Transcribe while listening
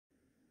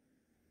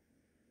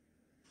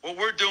what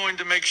we're doing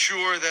to make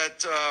sure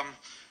that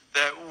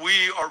that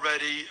we are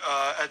ready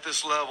at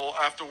this level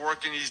after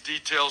working these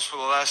details for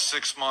the last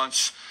 6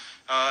 months.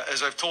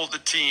 As I've told the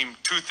team,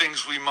 2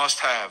 things we must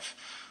have.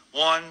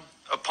 One,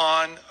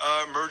 upon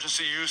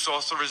emergency use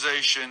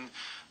authorization,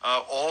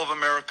 all of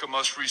America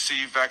must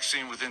receive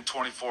vaccine within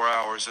 24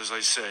 hours, as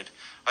I said.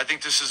 I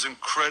think this is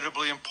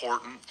incredibly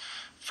important.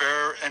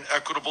 Fair and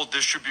equitable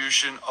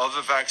distribution of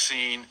the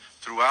vaccine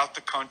throughout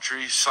the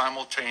country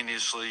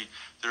simultaneously.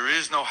 There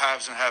is no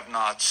haves and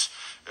have-nots.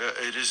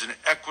 It is an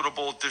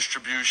equitable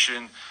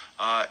distribution,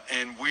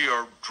 and we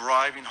are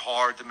driving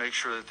hard to make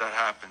sure that that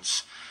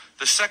happens.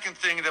 The second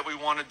thing that we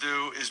want to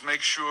do is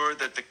make sure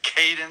that the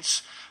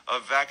cadence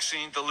of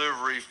vaccine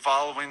delivery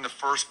following the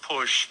first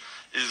push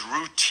is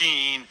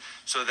routine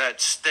so that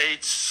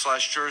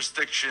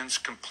states/jurisdictions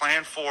can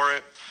plan for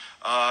it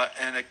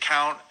and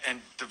account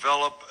and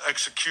develop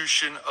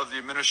execution of the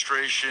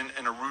administration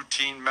in a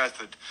routine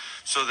method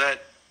so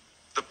that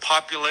the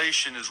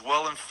population is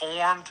well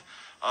informed.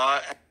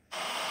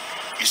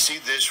 You see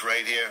this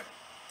right here?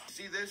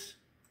 See this?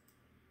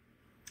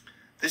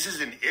 This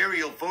is an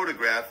aerial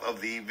photograph of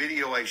the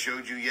video I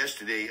showed you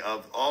yesterday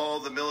of all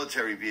the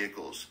military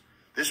vehicles.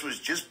 This was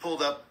just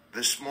pulled up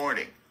this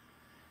morning.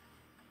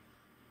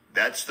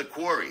 That's the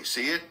quarry.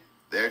 See it?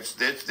 There's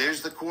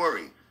the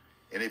quarry.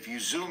 And if you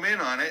zoom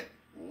in on it,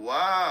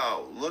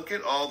 wow, look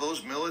at all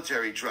those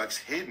military trucks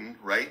hidden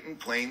right in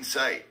plain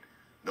sight.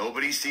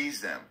 Nobody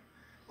sees them.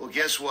 Well,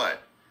 guess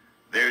what?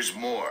 There's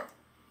more.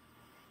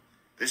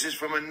 This is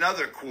from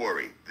another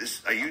quarry.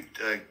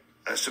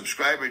 A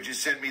subscriber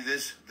just sent me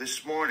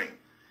this morning.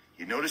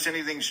 You notice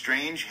anything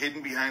strange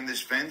hidden behind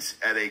this fence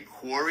at a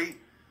quarry?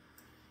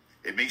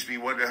 It makes me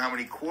wonder how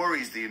many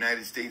quarries the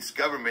United States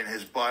government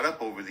has bought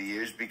up over the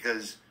years,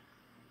 because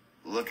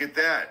look at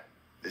that.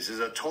 This is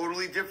a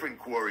totally different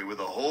quarry with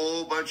a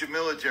whole bunch of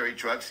military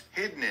trucks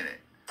hidden in it.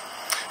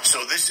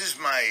 So this is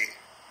my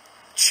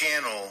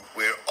channel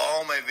where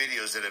all my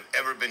videos that have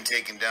ever been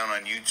taken down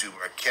on YouTube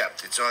are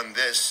kept. It's on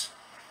this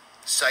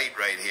site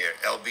right here,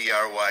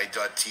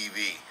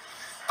 lbry.tv.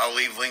 I'll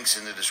leave links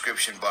in the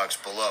description box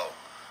below.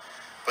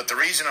 But the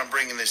reason I'm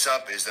bringing this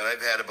up is that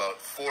I've had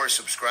about 4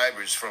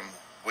 subscribers from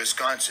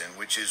Wisconsin,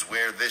 which is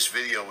where this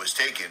video was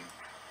taken.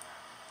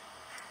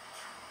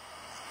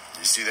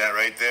 You see that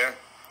right there?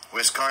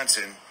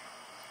 Wisconsin.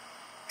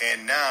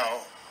 And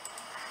now,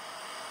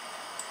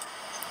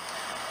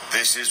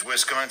 this is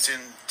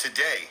Wisconsin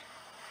today.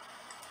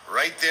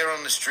 Right there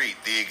on the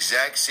street. The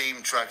exact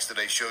same trucks that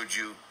I showed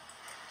you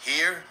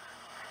here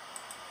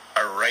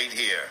are right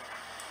here.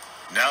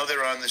 Now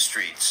they're on the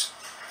streets.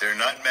 They're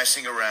not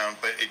messing around,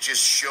 but it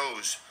just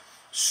shows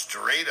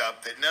straight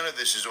up that none of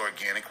this is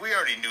organic. We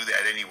already knew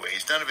that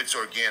anyways. None of it's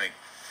organic.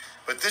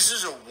 But this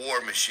is a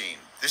war machine.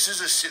 This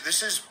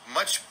is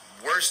much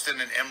worse than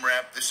an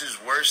MRAP. This is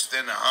worse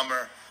than a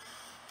Hummer.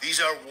 These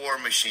are war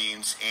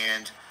machines,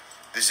 and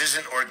this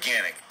isn't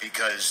organic,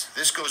 because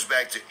this goes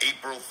back to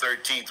April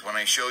 13th when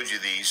I showed you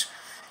these,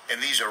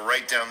 and these are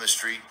right down the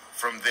street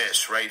from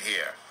this right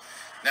here.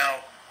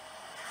 Now,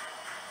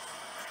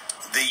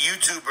 the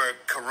YouTuber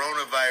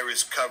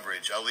Coronavirus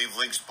Coverage, I'll leave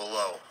links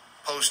below,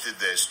 posted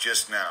this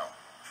just now.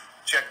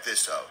 Check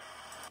this out.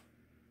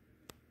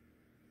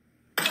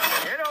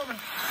 Get open.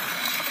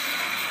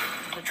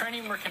 The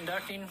training we're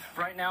conducting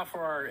right now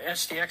for our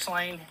SDX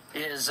lane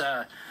is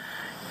a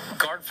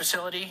guard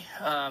facility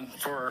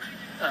for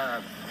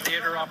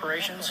theater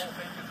operations.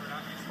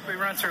 We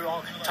run through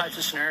all types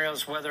of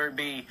scenarios, whether it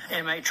be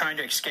inmate trying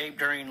to escape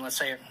during, let's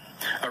say,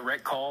 a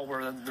rec call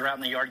where they're out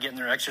in the yard getting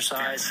their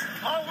exercise.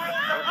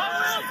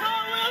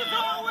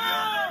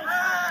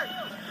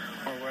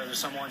 Or whether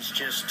someone's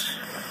just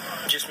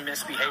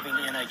misbehaving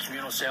in a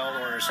communal cell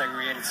or a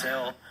segregated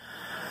cell.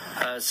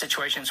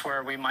 Situations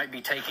where we might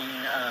be taking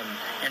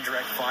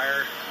indirect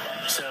fire.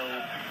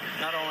 So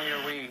not only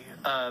are we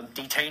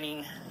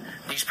detaining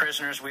these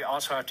prisoners, we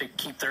also have to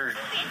keep their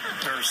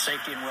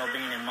safety and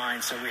well-being in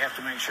mind. So we have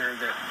to make sure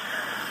that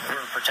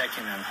we're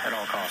protecting them at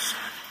all costs.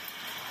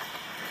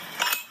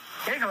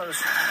 Get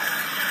close.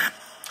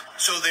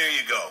 So there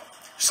you go.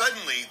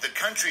 Suddenly, the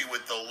country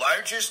with the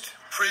largest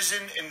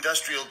prison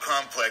industrial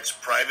complex,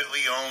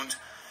 privately owned,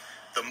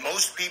 the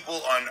most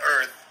people on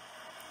earth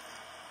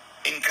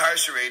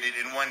incarcerated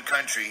in one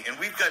country, and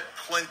we've got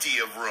plenty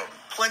of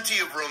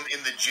room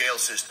in the jail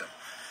system.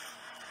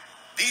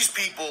 These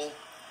people,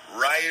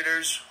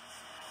 rioters,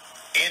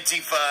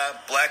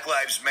 Antifa, Black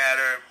Lives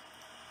Matter,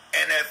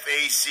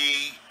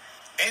 NFAC,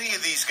 any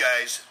of these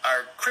guys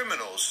are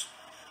criminals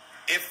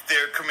if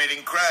they're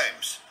committing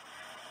crimes.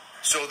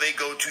 So they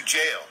go to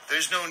jail.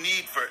 There's no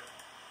need for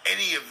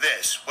any of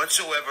this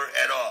whatsoever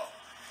at all.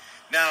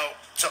 Now,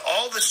 to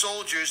all the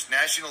soldiers,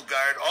 National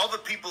Guard, all the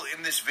people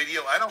in this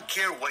video, I don't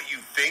care what you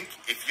think.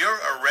 If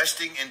you're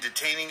arresting and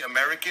detaining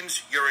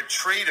Americans, you're a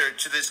traitor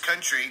to this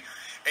country,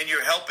 and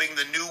you're helping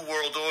the New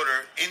World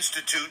Order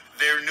institute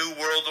their New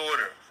World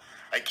Order.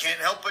 I can't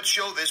help but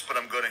show this, but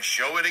I'm going to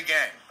show it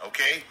again,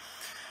 okay?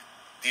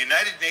 The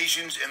United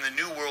Nations and the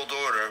New World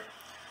Order,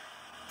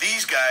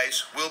 These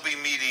guys will be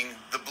meeting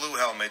the Blue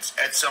Helmets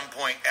at some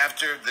point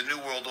after the New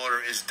World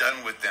Order is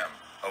done with them,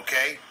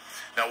 okay?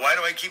 Now, why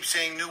do I keep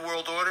saying New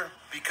World Order?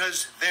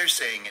 Because they're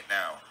saying it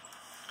now.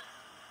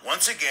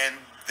 Once again,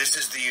 this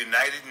is the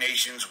United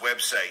Nations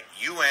website,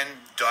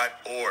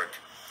 UN.org.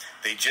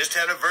 They just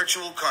had a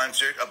virtual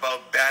concert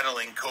about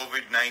battling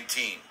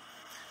COVID-19.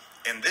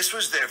 And this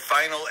was their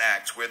final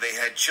act where they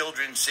had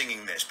children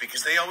singing this,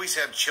 because they always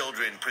have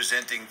children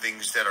presenting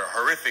things that are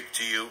horrific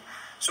to you,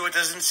 so it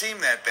doesn't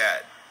seem that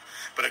bad.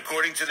 But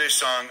according to their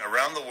song,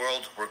 around the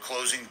world, we're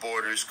closing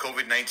borders,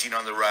 COVID-19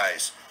 on the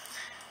rise.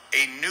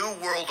 A new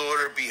world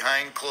order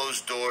behind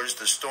closed doors,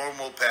 the storm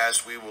will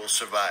pass, we will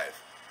survive.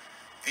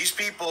 These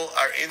people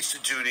are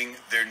instituting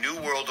their new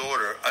world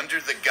order under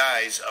the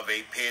guise of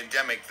a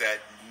pandemic that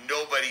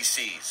nobody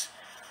sees.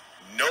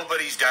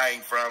 Nobody's dying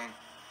from.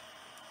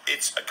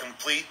 It's a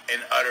complete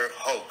and utter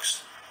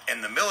hoax.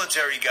 And the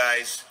military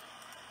guys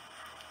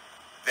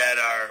that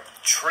are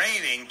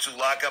training to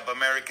lock up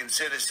American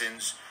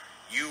citizens,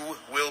 you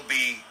will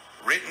be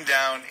written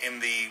down in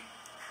the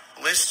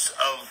lists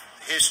of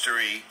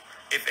history,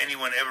 if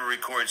anyone ever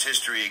records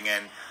history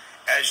again,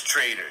 as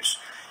traitors.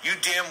 You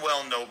damn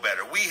well know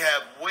better. We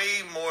have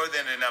way more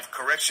than enough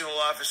correctional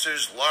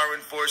officers, law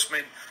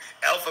enforcement,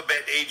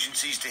 alphabet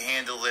agencies to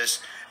handle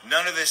this.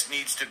 None of this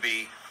needs to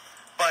be.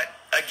 But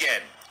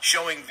again,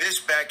 showing this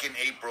back in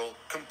April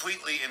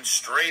completely and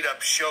straight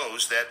up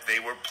shows that they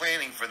were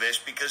planning for this,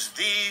 because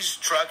these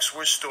trucks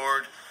were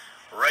stored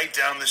right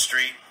down the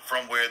street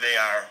from where they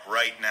are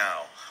right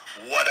now.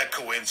 What a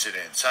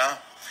coincidence, huh?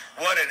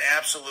 What an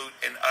absolute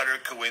and utter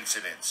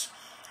coincidence.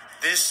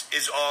 This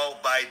is all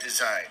by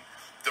design.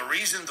 The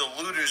reason the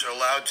looters are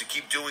allowed to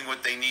keep doing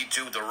what they need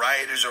to, the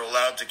rioters are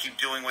allowed to keep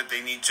doing what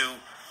they need to,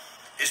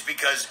 is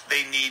because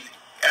they need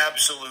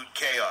absolute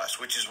chaos,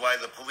 which is why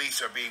the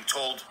police are being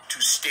told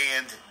to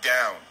stand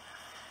down.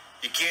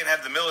 You can't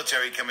have the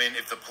military come in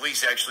if the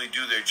police actually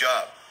do their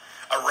job.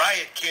 A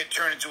riot can't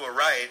turn into a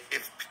riot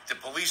if the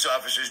police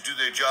officers do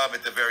their job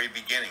at the very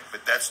beginning,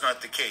 but that's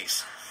not the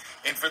case.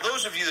 And for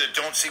those of you that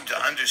don't seem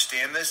to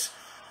understand this,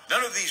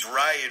 none of these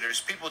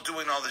rioters, people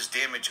doing all this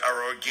damage,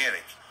 are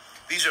organic.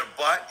 These are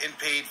bought and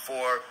paid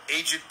for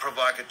agent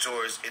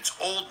provocateurs. It's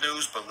old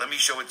news, but let me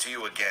show it to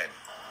you again.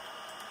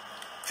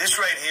 This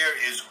right here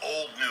is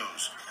old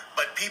news.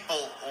 But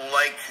people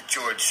like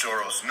George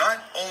Soros,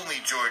 not only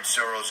George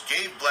Soros,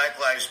 gave Black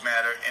Lives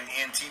Matter and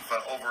Antifa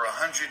over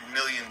 $100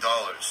 million.